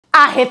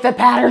I hit the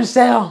pattern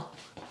sale.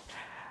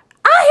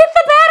 I hit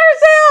the pattern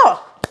sale.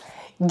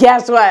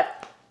 Guess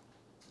what?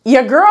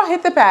 Your girl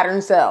hit the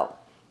pattern sale.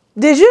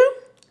 Did you?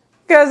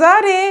 Because I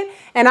did.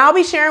 And I'll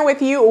be sharing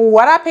with you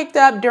what I picked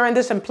up during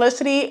the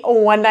Simplicity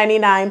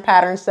 $1.99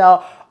 pattern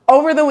sale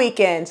over the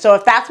weekend. So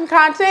if that's some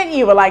content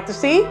you would like to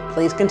see,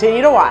 please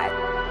continue to watch.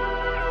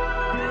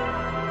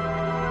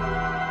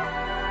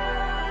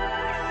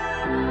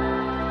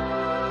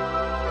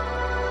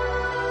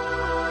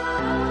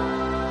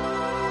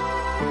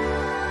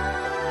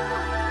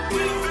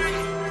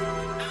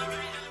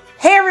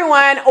 Hey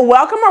everyone,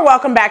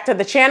 welcome back to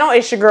the channel.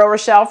 It's your girl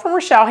Rochelle from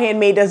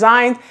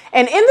Rochelle.Handmade.Designs,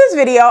 and in this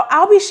video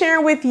I'll be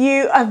sharing with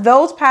you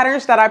those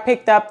patterns that I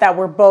picked up that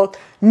were both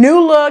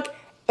new look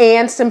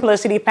and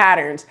simplicity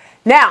patterns.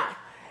 Now,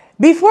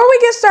 before we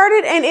get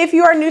started, and if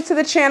you are new to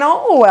the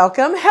channel,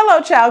 welcome. Hello,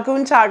 Ciao,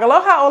 Guten,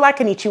 Aloha, Hola,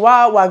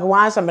 Konnichiwa,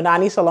 Gwaan,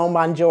 Sabonani, Shalom,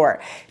 Bonjour,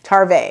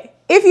 Terve.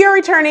 If you're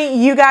returning,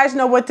 you guys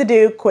know what to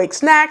do. Quick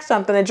snack,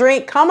 something to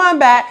drink, come on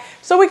back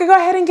so we can go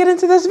ahead and get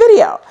into this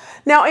video.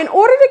 Now, in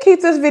order to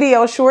keep this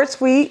video short,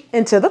 sweet,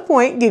 and to the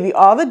point, give you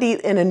all the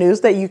deets and the news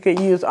that you could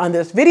use on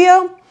this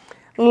video,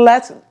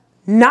 let's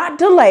not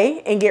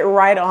delay and get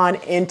right on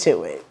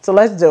into it. So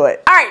let's do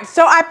it. All right,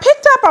 so I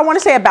picked up, I want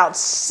to say about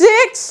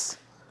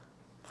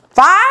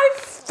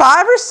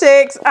five or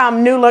six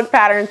new look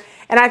patterns,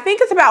 and I think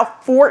it's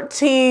about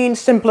 14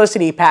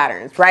 simplicity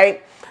patterns,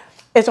 right?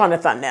 It's on the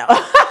thumbnail.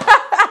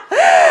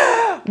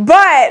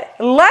 But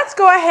let's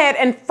go ahead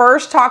and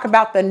first talk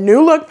about the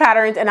new look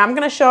patterns, and I'm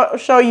going to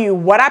show you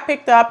what I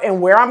picked up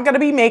and where I'm going to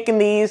be making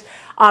these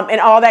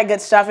and all that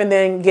good stuff, and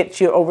then get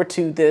you over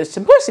to the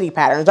simplicity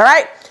patterns. All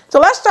right,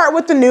 so let's start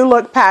with the new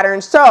look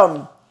patterns.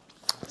 So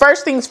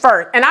first things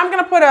first, and I'm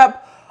going to put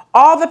up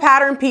all the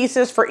pattern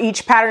pieces for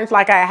each patterns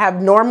like I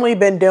have normally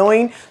been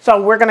doing.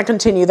 So we're going to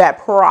continue that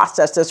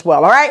process as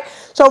well. All right,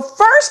 so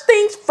first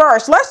things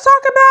first, let's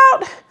talk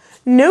about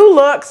new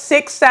look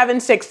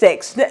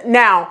 6766.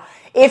 Now,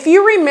 if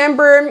you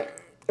remember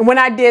when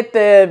I did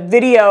the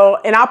video,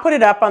 and I'll put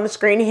it up on the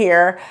screen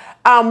here,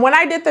 when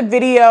I did the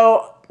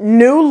video,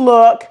 new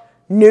look,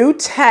 new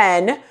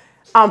 10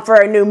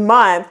 for a new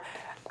month,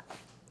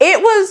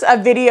 it was a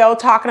video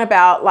talking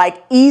about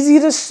like easy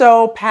to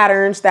sew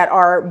patterns that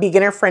are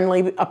beginner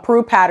friendly,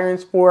 approved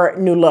patterns for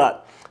new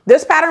look.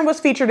 This pattern was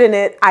featured in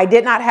it. I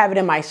did not have it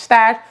in my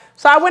stash,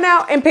 so I went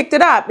out and picked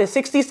it up. It's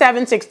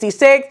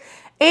 6766.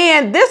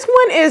 And this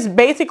one is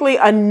basically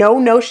a no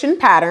notion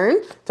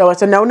pattern. So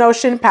it's a no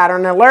notion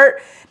pattern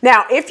alert.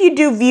 Now, if you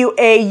do view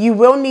A, you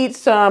will need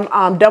some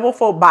double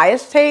fold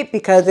bias tape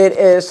because it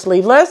is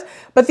sleeveless,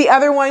 but the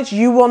other ones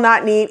you will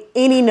not need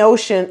any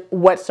notion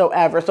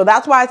whatsoever. So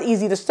that's why it's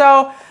easy to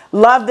sew.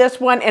 Love this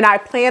one, and I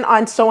plan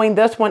on sewing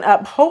this one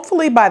up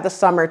hopefully by the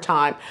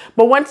summertime.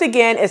 But once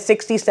again, it's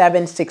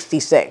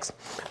 6766.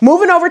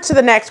 Moving over to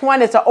the next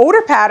one, it's an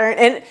older pattern,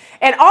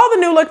 and all the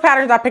new look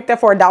patterns I picked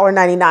up for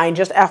 $1.99,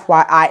 just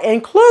FYI,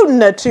 including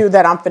the two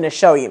that I'm finna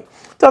show you.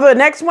 So the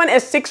next one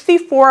is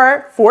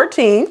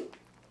 6414.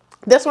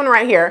 This one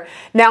right here.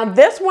 Now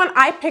this one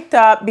I picked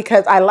up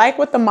because I like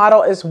what the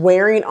model is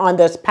wearing on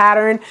this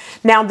pattern.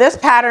 Now this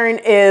pattern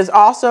is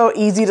also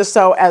easy to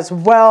sew as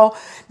well.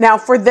 Now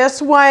for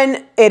this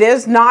one, it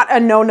is not a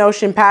no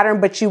notion pattern,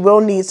 but you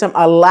will need some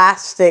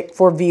elastic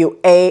for view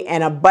A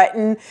and a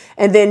button.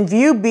 And then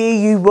view B,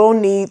 you will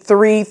need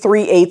 3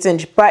 3/8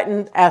 inch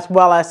buttons as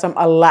well as some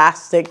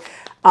elastic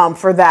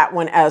for that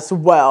one as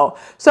well.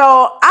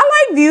 So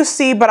I like view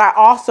C, but I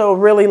also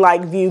really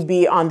like view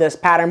B on this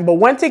pattern. But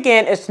once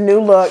again, it's new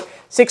look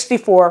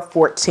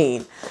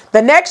 6414.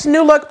 The next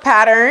new look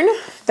pattern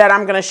that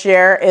I'm going to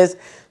share is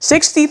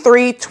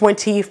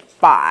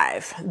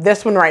 6325.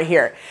 This one right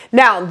here.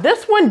 Now,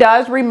 this one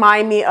does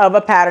remind me of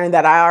a pattern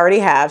that I already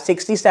have,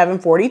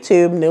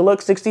 6742, new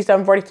look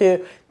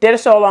 6742. Did a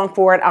sew along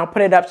for it. I'll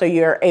put it up so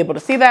you're able to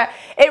see that.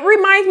 It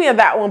reminds me of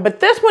that one, but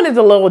this one is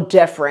a little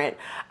different.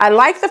 I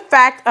like the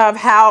fact of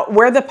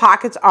where the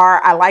pockets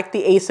are. I like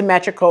the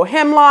asymmetrical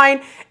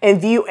hemline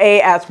and view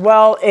A as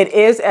well. It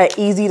is an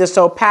easy to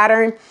sew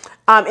pattern.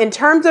 In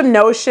terms of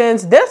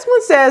notions, this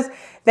one says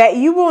that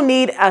you will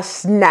need a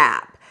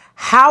snap.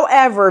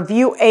 However,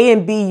 view A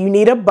and B, you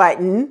need a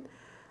button.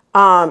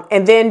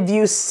 And then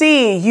view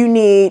C, you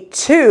need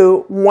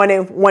 2 1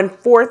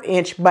 1/4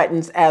 inch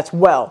buttons as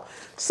well.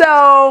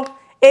 So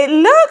it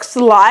looks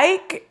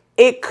like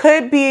it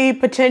could be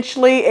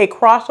potentially a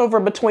crossover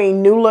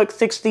between new look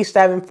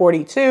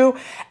 6742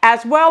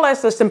 as well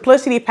as the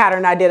simplicity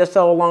pattern I did a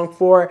sew along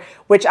for,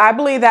 which I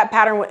believe that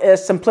pattern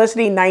is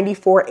simplicity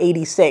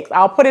 9486.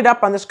 I'll put it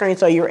up on the screen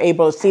so you're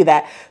able to see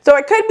that. So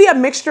it could be a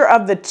mixture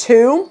of the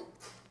two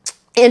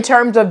in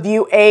terms of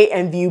view A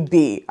and view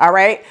B. All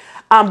right.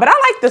 But I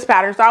like this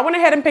pattern, so I went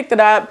ahead and picked it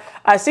up.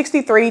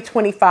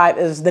 6325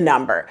 is the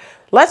number.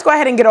 Let's go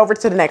ahead and get over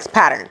to the next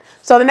pattern.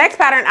 So the next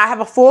pattern, I have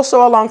a full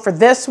sew along for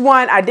this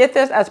one. I did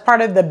this as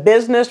part of the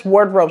business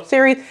wardrobe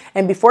series.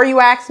 And before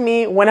you ask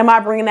me, when am I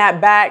bringing that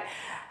back?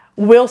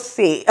 We'll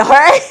see, all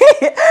right?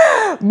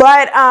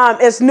 But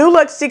it's new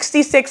look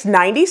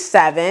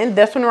 6697.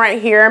 This one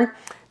right here.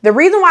 The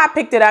reason why I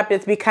picked it up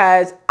is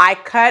because I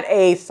cut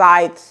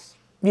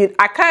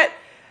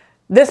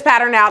this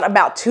pattern out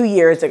about 2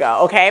 years ago,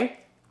 okay?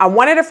 I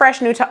wanted a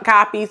fresh new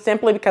copy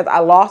simply because I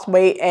lost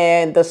weight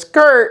and the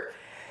skirt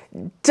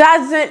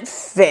doesn't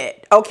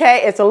fit,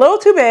 okay? It's a little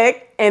too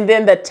big and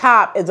then the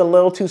top is a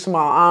little too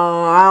small.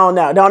 I don't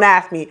know, don't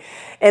ask me.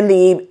 In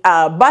the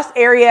bust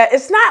area,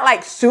 it's not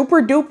like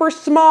super duper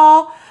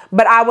small,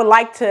 but I would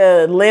like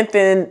to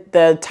lengthen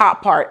the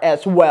top part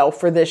as well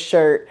for this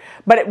shirt.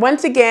 But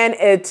once again,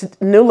 it's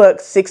new look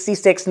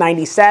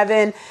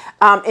 $66.97.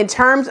 In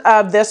terms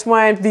of this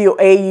one, view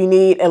A, you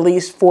need at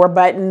least 4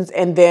 buttons,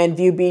 and then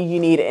view B, you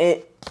need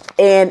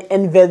an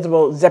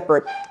invisible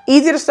zipper.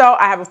 Easy to sew.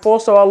 I have a full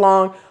sew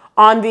along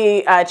on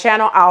the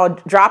channel. I'll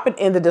drop it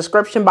in the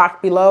description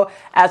box below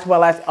as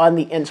well as on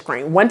the end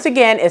screen. Once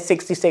again, it's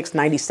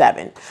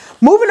 $66.97.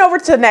 Moving over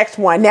to the next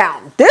one.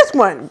 Now, this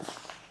one,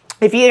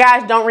 if you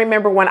guys don't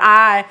remember when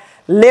I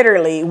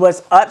literally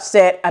was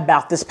upset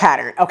about this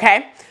pattern,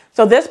 okay?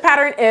 So this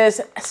pattern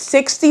is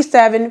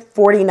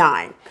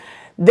 $67.49.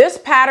 This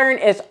pattern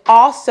is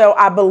also,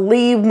 I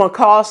believe,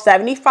 McCall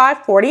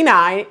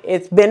 $75.49.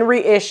 It's been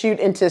reissued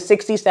into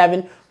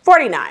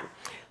 $67.49.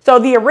 So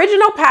the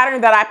original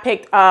pattern that I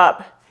picked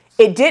up,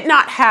 it did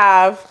not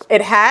have,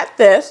 it had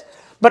this,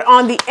 but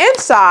on the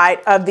inside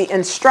of the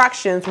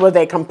instructions was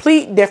a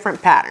complete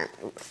different pattern.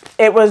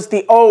 It was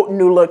the old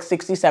new look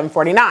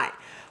 $67.49.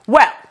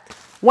 Well,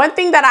 one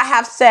thing that I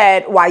have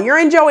said, while you're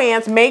in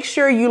Joann's, make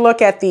sure you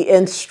look at the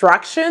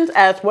instructions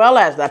as well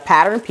as the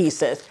pattern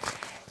pieces.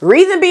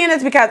 Reason being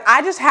is because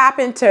I just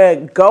happened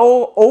to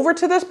go over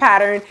to this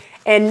pattern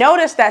and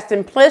notice that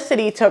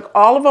Simplicity took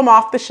all of them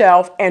off the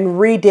shelf and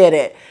redid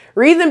it.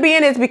 Reason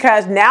being is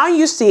because now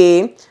you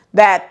see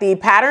that the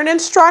pattern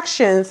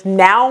instructions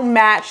now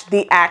match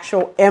the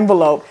actual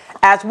envelope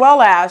as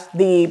well as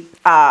the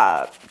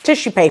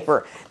tissue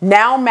paper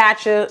now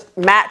match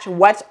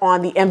what's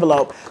on the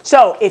envelope.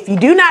 So if you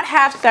do not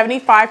have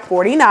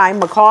 $75.49,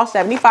 McCall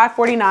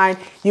 $75.49,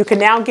 you can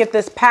now get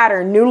this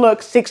pattern, new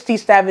look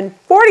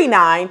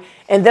 $67.49,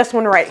 and this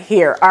one right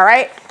here, all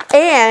right?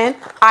 And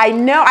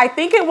I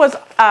think it was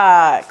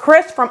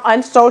Chris from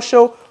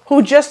Unsocial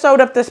who just sewed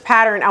up this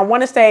pattern, I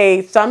want to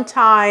say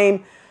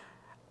sometime,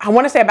 I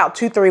want to say about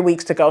 2-3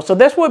 weeks ago. So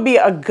this would be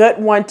a good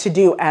one to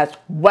do as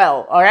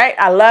well. All right.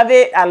 I love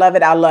it. I love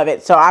it. I love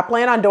it. So I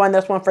plan on doing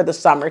this one for the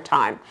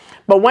summertime.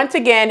 But once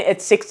again,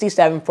 it's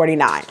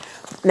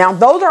 $67.49. Now,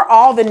 those are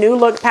all the new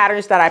look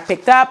patterns that I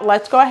picked up.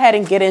 Let's go ahead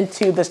and get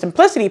into the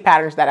Simplicity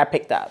patterns that I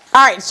picked up.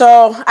 All right.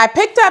 So I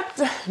picked up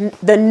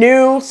the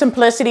new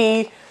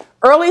Simplicity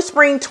early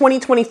spring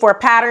 2024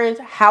 patterns.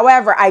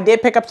 However, I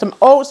did pick up some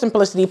old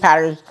Simplicity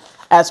patterns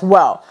as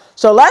well.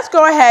 So let's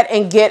go ahead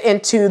and get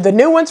into the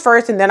new ones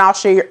first, and then I'll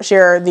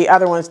share the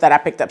other ones that I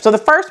picked up. So the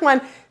first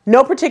one,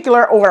 no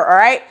particular order, all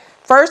right?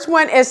 First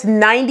one is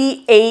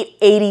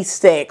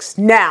 9886.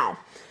 Now,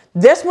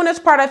 this one is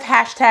part of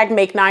hashtag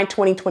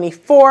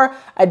Make92024,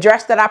 a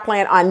dress that I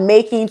plan on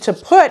making to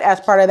put as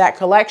part of that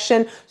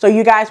collection. So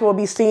you guys will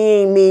be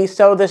seeing me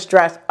sew this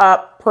dress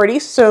up pretty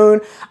soon.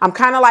 I'm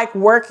kind of like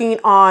working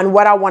on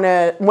when I want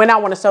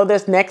to sew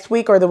this next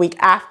week or the week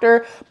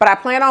after, but I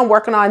plan on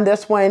working on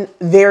this one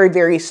very,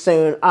 very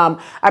soon.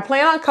 I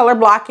plan on color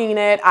blocking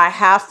it. I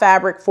have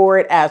fabric for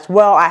it as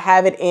well. I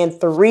have it in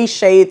 3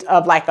 shades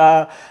of like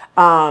a,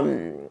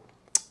 I'm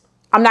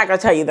not going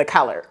to tell you the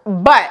color,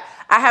 but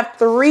I have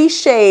 3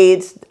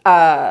 shades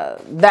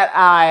that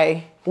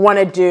I want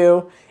to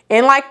do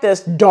in like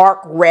this dark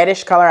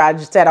reddish color. I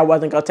just said I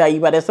wasn't going to tell you,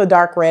 but it's a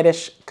dark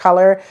reddish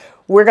color.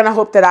 We're going to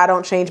hope that I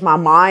don't change my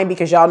mind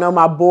because y'all know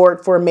my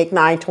board for Make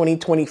 9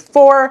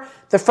 2024.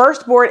 The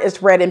first board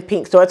is red and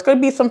pink. So it's going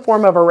to be some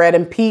form of a red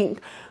and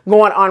pink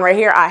going on right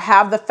here. I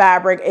have the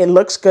fabric. It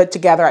looks good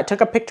together. I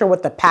took a picture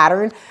with the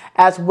pattern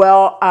as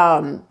well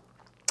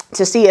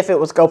to see if it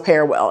was go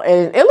pair well.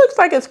 And it looks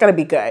like it's going to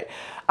be good.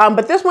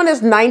 But this one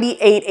is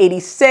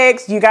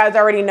 9886. You guys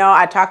already know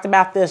I talked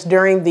about this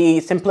during the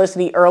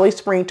Simplicity Early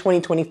Spring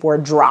 2024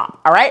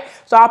 drop. All right.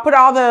 So I'll put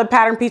all the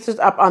pattern pieces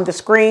up on the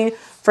screen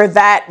for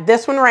that.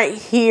 This one right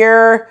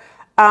here,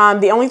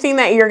 the only thing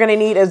that you're going to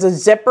need is a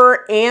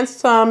zipper and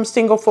some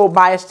single fold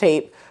bias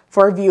tape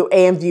for view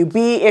A and view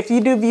B. If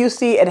you do view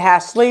C, it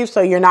has sleeves,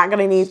 so you're not going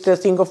to need the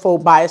single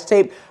fold bias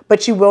tape,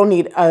 but you will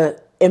need a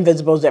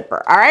invisible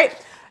zipper. All right.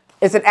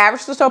 It's an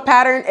average to sew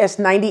pattern. It's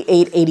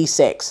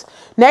 9886.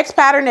 Next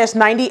pattern is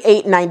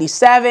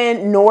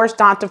 9897, Norse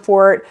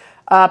Dantefort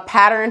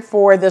pattern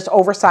for this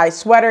oversized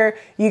sweater.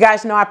 You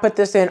guys know I put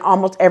this in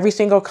almost every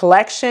single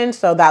collection,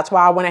 so that's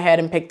why I went ahead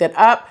and picked it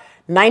up.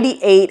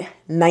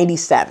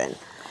 9897.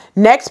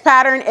 Next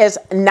pattern is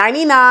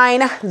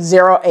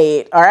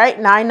 9908. All right,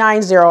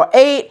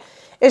 9908.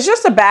 It's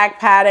just a bag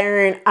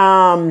pattern.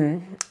 I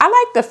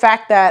like the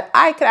fact that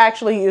I could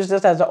actually use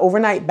this as an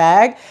overnight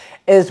bag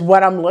is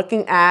what I'm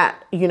looking at,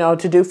 you know,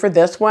 to do for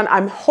this one.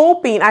 I'm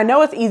hoping, I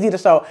know it's easy to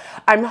sew.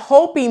 I'm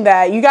hoping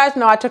that, you guys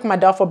know I took my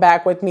duffel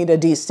bag with me to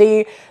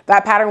DC.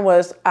 That pattern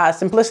was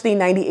Simplicity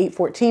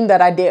 9814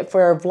 that I did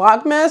for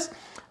Vlogmas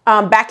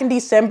back in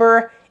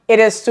December. it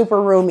is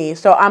super roomy.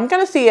 So I'm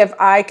going to see if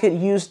I could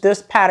use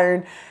this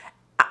pattern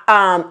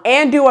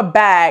and do a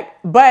bag,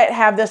 but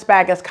have this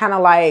bag as kind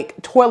of like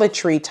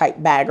toiletry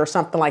type bag or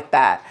something like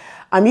that.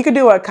 You could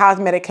do a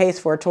cosmetic case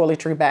for a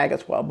toiletry bag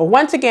as well. But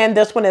once again,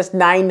 this one is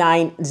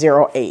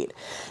 9908.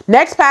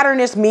 Next pattern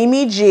is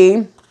Mimi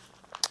G,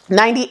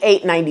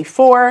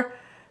 9894.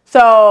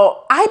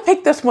 So I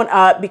picked this one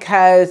up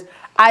because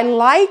I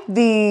like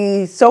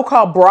the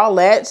so-called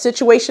bralette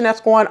situation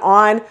that's going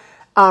on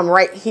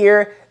right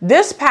here.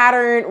 This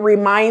pattern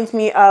reminds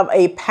me of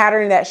a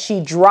pattern that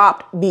she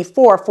dropped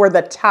before for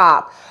the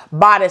top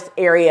bodice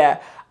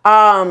area.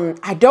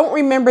 I don't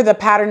remember the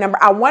pattern number.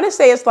 I want to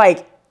say it's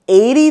like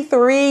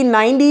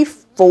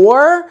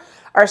 8394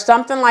 or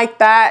something like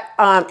that.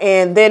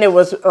 And then it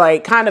was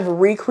like kind of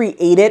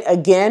recreated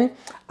again.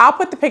 I'll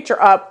put the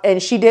picture up,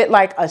 and she did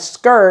like a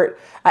skirt,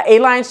 an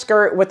A-line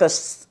skirt with a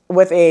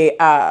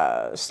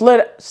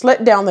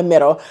slit down the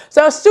middle.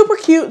 So it's super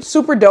cute,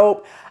 super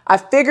dope. I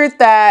figured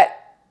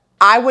that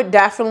I would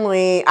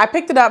definitely, I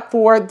picked it up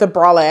for the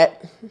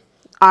bralette,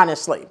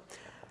 honestly.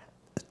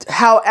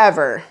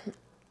 However,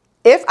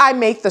 if I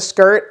make the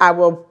skirt, I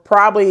will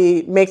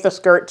probably make the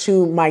skirt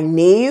to my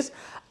knees.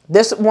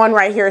 This one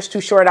right here is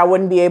too short. I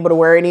wouldn't be able to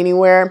wear it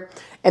anywhere.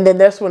 And then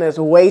this one is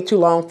way too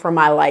long for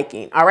my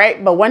liking. All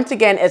right. But once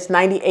again, it's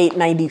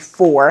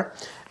 98.94.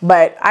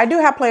 But I do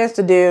have plans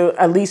to do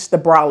at least the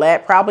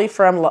bralette, probably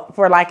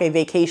for like a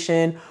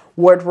vacation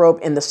wardrobe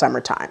in the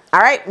summertime.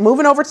 All right.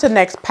 Moving over to the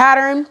next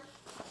pattern.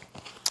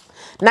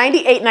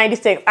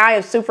 98.96. I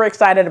am super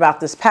excited about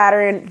this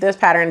pattern. This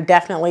pattern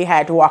definitely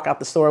had to walk out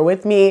the store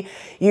with me.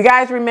 You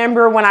guys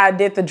remember when I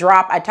did the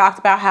drop, I talked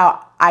about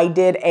how I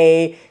did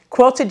a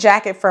quilted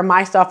jacket for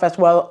myself as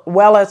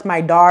well as my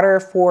daughter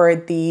for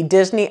the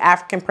Disney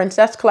African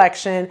Princess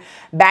collection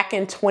back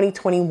in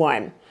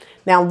 2021.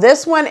 Now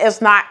this one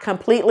is not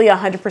completely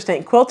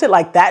 100% quilted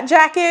like that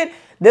jacket.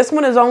 This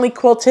one is only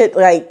quilted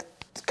like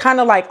kind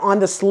of like on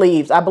the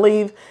sleeves, I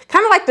believe,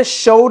 kind of like the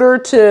shoulder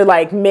to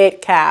like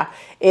mid calf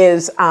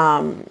is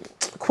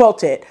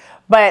quilted.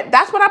 But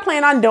that's what I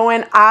plan on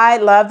doing. I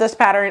love this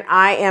pattern.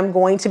 I am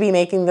going to be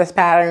making this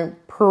pattern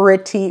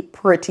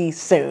pretty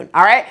soon.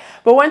 All right.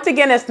 But once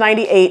again, it's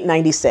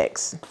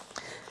 98.96.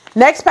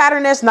 Next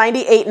pattern is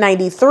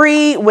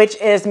 98.93, which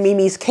is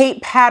Mimi's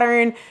cape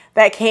pattern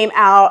that came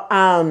out.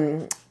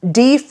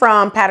 D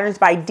from Patterns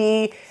by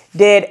D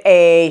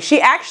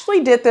she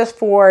actually did this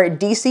for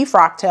DC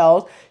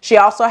Frocktails. She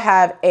also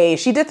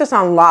she did this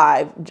on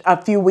live a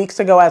few weeks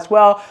ago as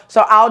well.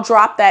 So I'll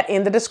drop that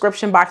in the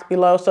description box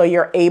below so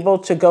you're able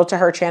to go to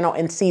her channel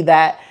and see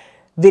that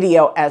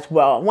video as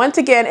well. Once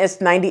again, it's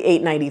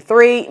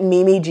 98.93,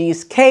 Mimi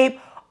G's cape.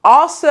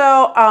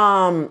 Also,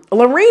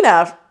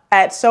 Lorena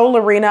at So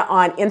Lorena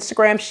on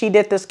Instagram, she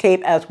did this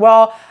cape as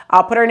well.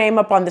 I'll put her name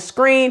up on the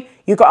screen.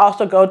 You can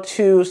also go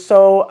to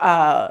So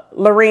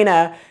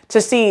Lorena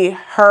to see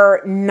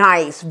her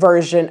nice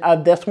version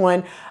of this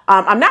one.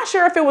 I'm not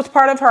sure if it was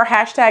part of her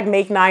hashtag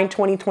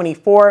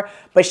Make92024,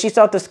 but she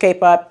sewed this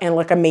cape up and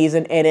look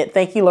amazing in it.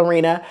 Thank you,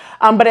 Lorena.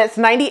 But it's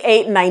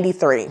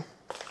 98.93.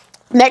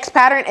 Next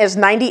pattern is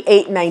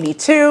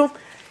 98.92.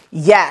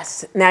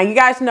 Yes. Now you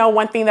guys know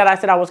one thing that I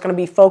said I was going to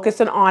be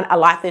focusing on a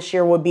lot this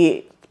year would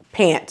be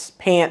pants.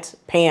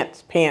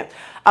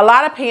 A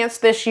lot of pants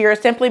this year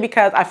simply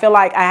because I feel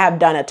like I have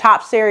done a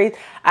top series,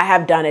 I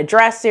have done a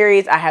dress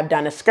series, I have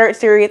done a skirt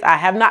series, I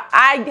have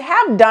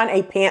done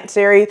a pant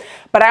series,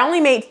 but I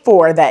only made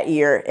 4 that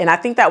year, and I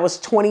think that was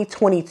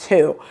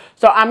 2022.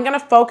 So I'm going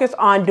to focus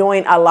on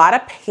doing a lot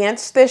of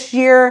pants this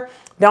year.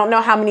 Don't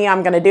know how many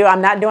I'm going to do.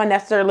 I'm not doing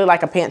necessarily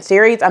like a pant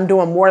series. I'm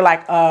doing more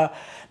like a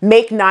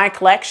Make 9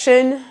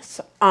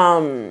 collections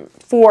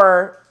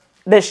for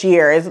this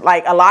year. Is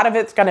like a lot of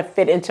it's going to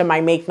fit into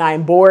my Make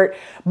 9 board,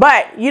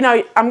 but you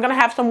know, I'm going to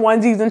have some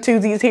onesies and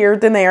twosies here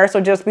and there. So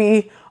just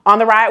be on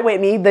the ride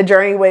with me, the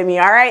journey with me.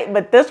 All right.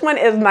 But this one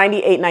is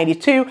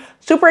 98.92.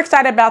 Super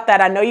excited about that.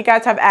 I know you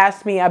guys have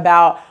asked me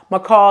about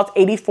McCall's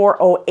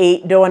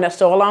 8408 doing a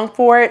sew along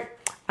for it.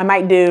 I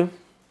might do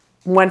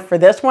one for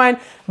this one,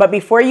 but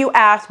before you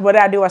ask what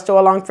I do a sew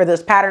along for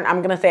this pattern,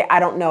 I'm going to say I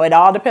don't know. It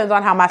all depends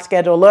on how my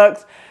schedule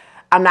looks.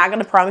 I'm not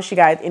going to promise you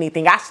guys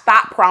anything. I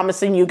stopped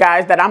promising you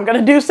guys that I'm going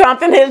to do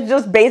something. It's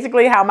just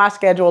basically how my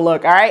schedule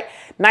look. All right.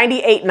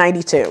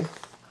 98.92.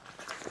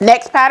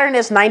 Next pattern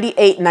is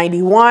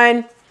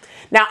 98.91.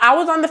 Now I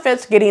was on the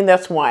fence getting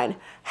this one.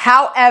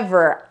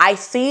 However, I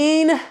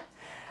seen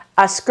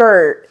a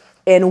skirt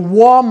in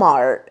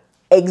Walmart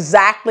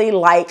exactly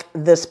like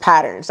this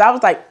pattern. So I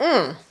was like,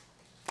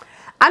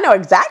 I know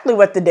exactly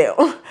what to do.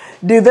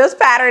 Do this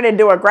pattern and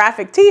do a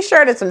graphic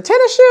t-shirt and some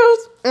tennis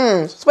shoes.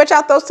 Switch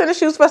out those tennis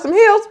shoes for some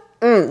heels.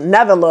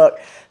 Another look.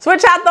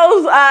 Switch out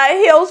those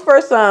heels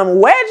for some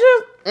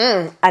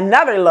wedges.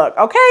 Another look.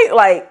 Okay,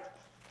 like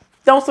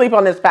don't sleep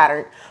on this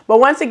pattern. But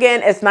once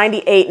again, it's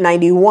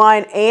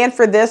 98.91. And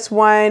for this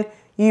one,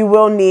 you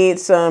will need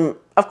some,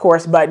 of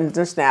course, buttons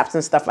and snaps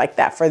and stuff like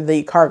that for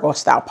the cargo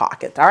style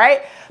pockets. All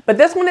right. But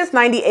this one is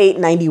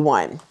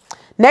 98.91.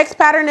 Next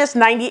pattern is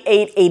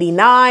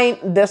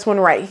 98.89. This one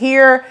right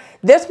here.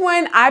 This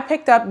one I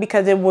picked up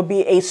because it would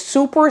be a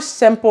super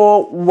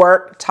simple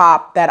work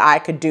top that I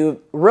could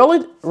do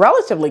really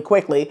relatively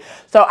quickly.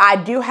 So I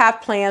do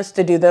have plans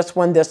to do this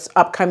one this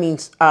upcoming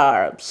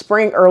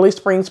spring, early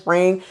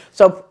spring.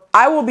 So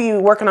I will be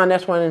working on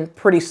this one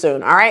pretty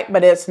soon. All right,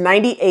 but it's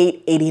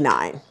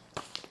 $98.89.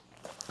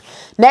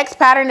 Next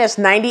pattern is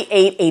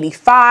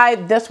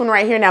 $98.85. This one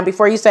right here. Now,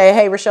 before you say,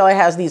 hey, Rochelle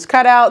has these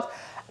cutouts,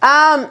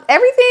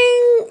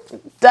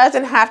 everything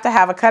doesn't have to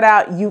have a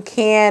cutout. You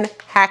can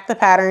hack the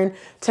pattern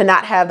to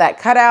not have that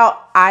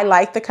cutout. I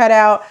like the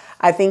cutout.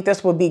 I think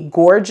this would be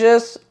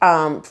gorgeous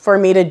for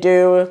me to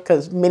do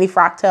because mini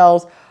frock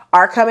tails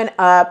are coming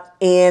up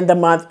in the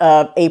month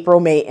of April,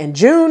 May, and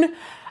June.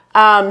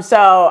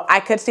 So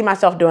I could see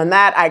myself doing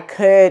that. I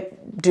could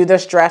do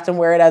this dress and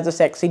wear it as a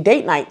sexy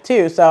date night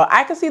too. So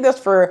I could see this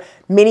for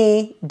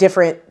many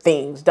different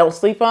things. Don't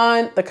sleep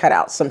on the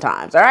cutouts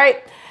sometimes. All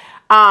right.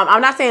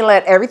 I'm not saying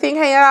let everything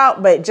hang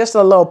out, but just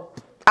a little,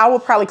 I will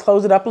probably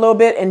close it up a little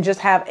bit and just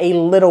have a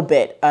little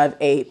bit of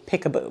a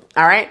peekaboo.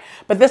 All right.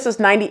 But this is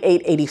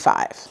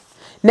 $98.85.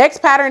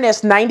 Next pattern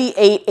is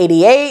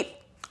 $98.88.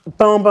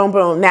 Boom, boom,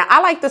 boom. Now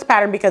I like this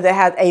pattern because it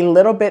has a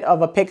little bit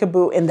of a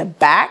peekaboo in the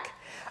back.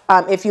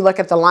 If you look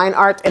at the line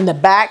art in the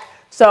back.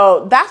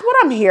 So that's what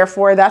I'm here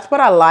for. That's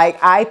what I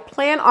like. I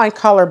plan on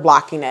color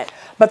blocking it.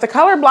 But the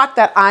color block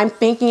that I'm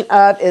thinking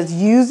of is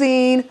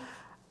using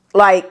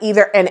like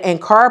either an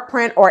Ankara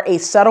print or a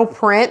subtle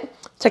print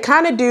to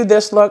kind of do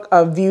this look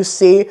of view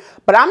C.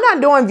 But I'm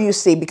not doing view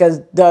C because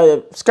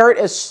the skirt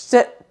is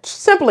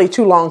simply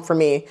too long for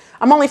me.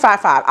 I'm only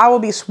 5'5". I will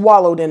be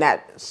swallowed in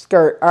that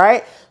skirt. All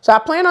right. So I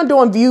plan on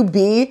doing view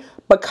B,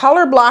 but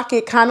color block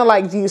it kind of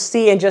like view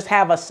C and just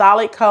have a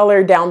solid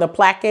color down the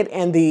placket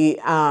and the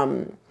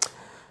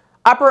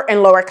upper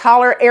and lower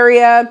collar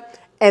area,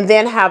 and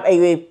then have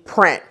a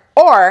print.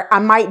 Or I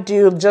might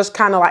do just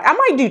kind of like, I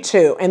might do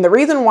two. And the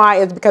reason why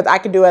is because I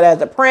could do it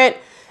as a print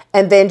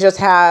and then just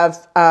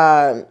have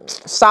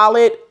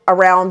solid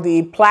around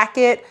the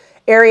placket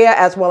area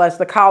as well as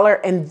the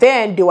collar, and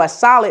then do a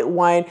solid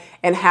one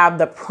and have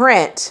the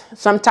print,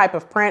 some type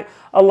of print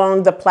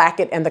along the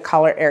placket and the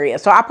collar area.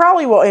 So I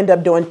probably will end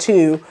up doing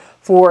two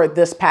for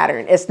this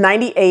pattern. It's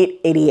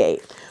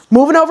 $98.88.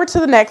 Moving over to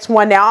the next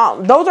one.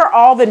 Now, those are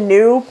all the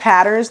new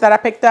patterns that I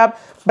picked up,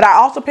 but I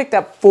also picked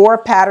up 4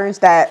 patterns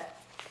that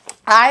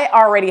I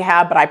already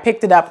have, but I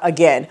picked it up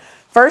again.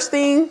 First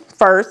one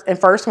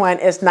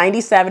is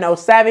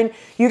 $97.07.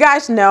 You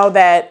guys know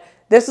that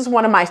this is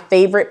one of my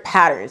favorite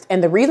patterns.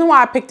 And the reason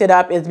why I picked it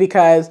up is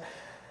because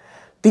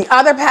the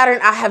other pattern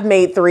I have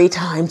made 3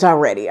 times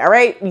already. All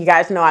right. You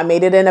guys know I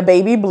made it in a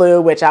baby blue,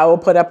 which I will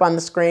put up on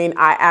the screen.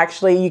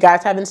 You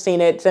guys haven't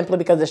seen it simply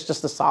because it's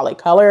just a solid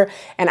color,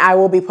 and I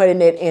will be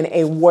putting it in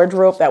a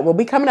wardrobe that will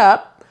be coming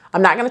up.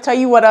 I'm not going to tell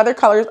you what other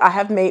colors I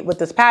have made with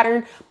this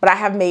pattern, but I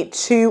have made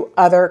 2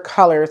 other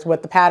colors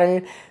with the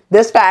pattern,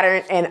 this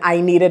pattern, and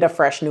I needed a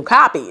fresh new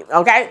copy.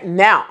 Okay.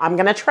 Now I'm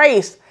going to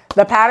trace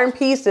the pattern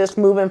pieces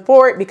moving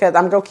forward because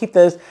I'm going to keep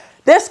this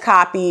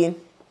copy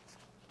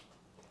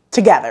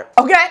together.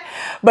 Okay.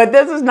 But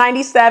this is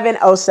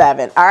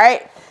 $97.07. All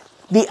right.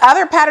 The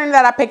other pattern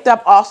that I picked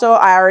up also,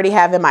 I already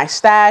have in my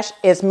stash,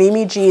 is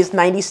Mimi G's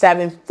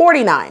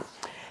 $97.49.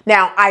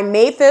 Now I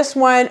made this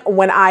one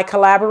when I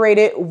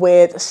collaborated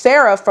with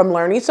Sarah from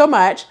Learning So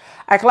Much.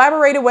 I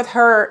collaborated with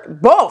her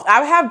both.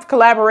 I have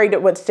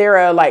collaborated with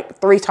Sarah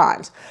like 3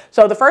 times.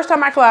 So the first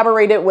time I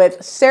collaborated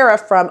with Sarah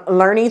from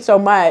Learning So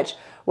Much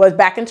was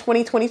back in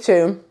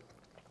 2022.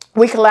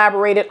 We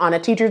collaborated on a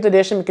teacher's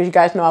edition because you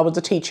guys know I was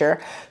a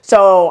teacher.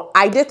 So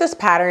I did this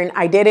pattern.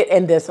 I did it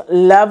in this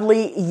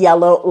lovely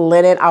yellow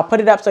linen. I'll put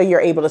it up so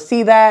you're able to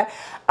see that.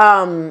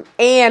 And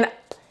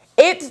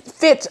it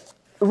fits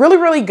really,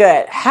 really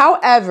good.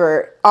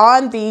 However,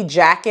 on the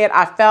jacket,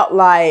 I felt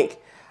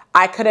like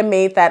I could have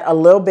made that a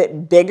little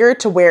bit bigger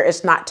to where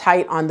it's not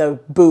tight on the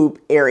boob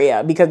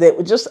area because it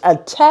was just a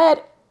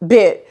tad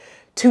bit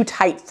too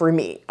tight for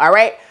me. All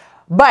right.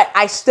 But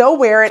I still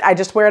wear it. I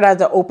just wear it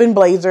as an open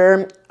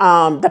blazer.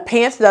 The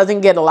pants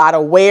doesn't get a lot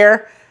of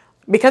wear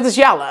because it's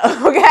yellow,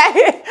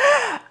 okay?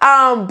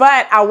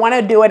 But I want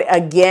to do it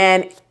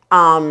again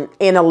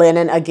in a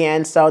linen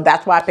again. So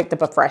that's why I picked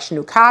up a fresh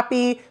new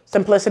copy.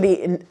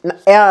 Simplicity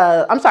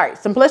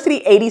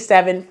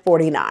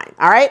 87.49.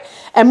 All right.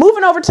 And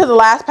moving over to the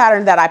last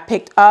pattern that I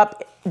picked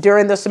up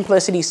during the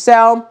Simplicity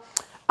sale.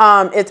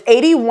 It's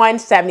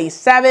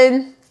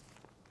 $81.77.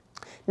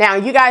 Now,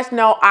 you guys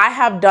know I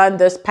have done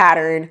this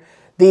pattern.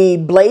 The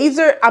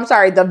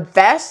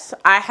vest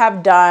I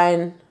have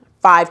done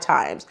 5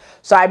 times.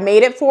 So I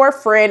made it for a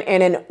friend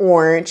in an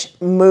orange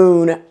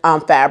moon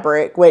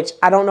fabric, which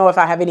I don't know if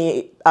I have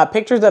any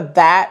pictures of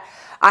that.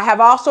 I have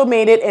also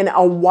made it in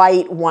a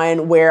white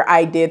one where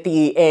I did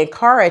the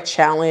Ankara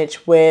challenge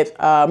with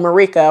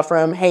Marika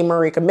from Hey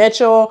Marika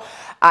Mitchell.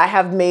 I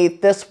have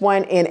made this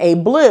one in a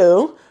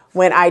blue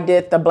when I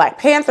did the Black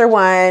Panther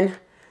one.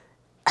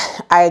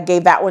 I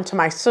gave that one to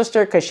my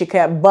sister because she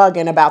kept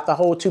bugging about the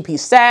whole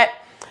 2-piece set.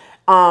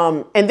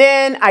 And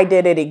then I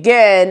did it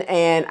again,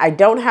 and I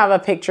don't have a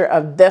picture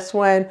of this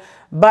one,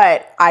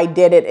 but I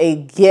did it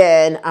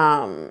again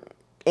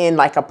in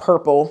like a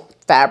purple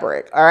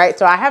fabric. All right,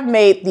 so I have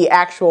made the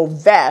actual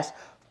vest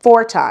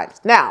 4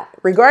 times. Now,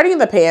 regarding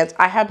the pants,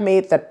 I have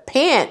made the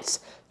pants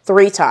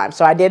 3 times.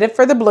 So I did it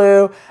for the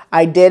blue.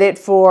 I did it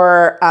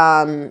for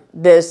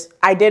this.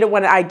 I did it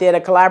when I did a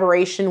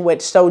collaboration with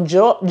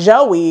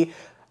Joey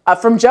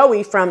from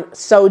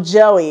So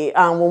Joey.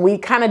 When we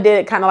kind of did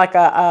it kind of like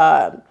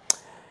a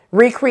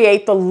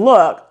recreate the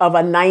look of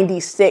a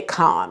 90s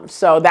sitcom.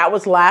 So that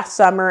was last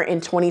summer in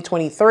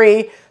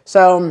 2023.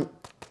 So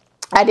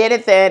I did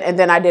it then, and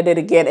then I did it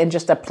again in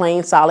just a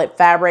plain solid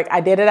fabric. I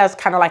did it as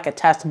kind of like a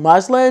test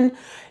muslin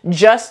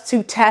just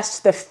to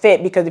test the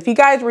fit, because if you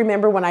guys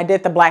remember when I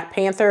did the Black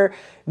Panther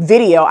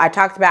video, I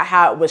talked about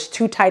how it was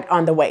too tight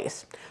on the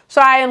waist. So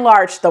I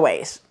enlarged the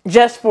waist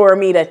just for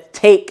me to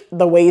take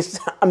the waist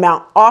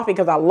amount off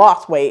because I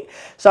lost weight.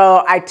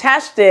 So I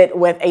tested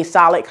with a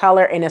solid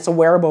color, and it's a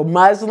wearable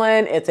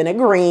muslin. It's in a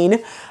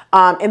green.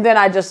 And then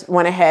I just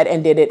went ahead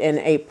and did it in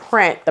a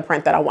print, the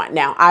print that I want.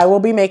 Now, I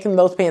will be making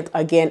those pants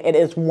again. It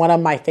is one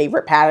of my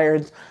favorite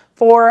patterns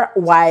for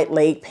wide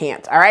leg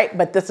pants. All right,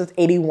 but this is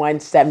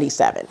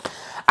 8177. All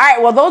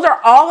right, well, those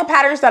are all the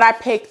patterns that I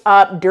picked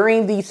up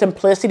during the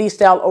Simplicity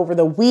sale over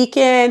the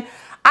weekend.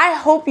 I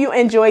hope you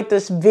enjoyed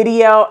this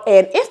video,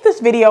 and if this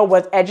video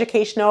was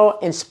educational,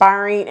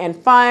 inspiring, and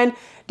fun,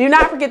 do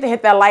not forget to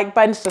hit that like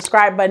button,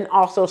 subscribe button,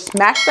 also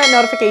smash that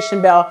notification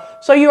bell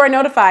so you are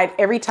notified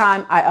every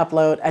time I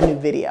upload a new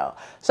video.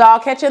 So I'll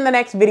catch you in the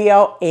next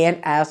video, and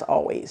as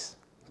always,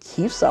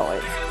 keep sewing.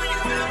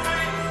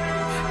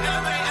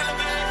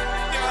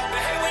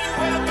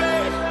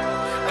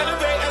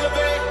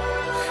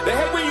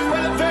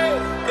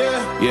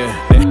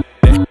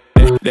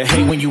 They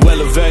hate when you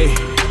elevate.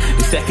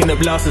 The second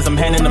of losses, I'm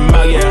handing them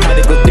out, yeah, I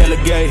had to go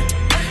delegate.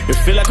 It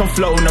feel like I'm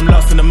floating, I'm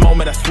lost in the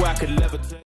moment, I swear I could levitate.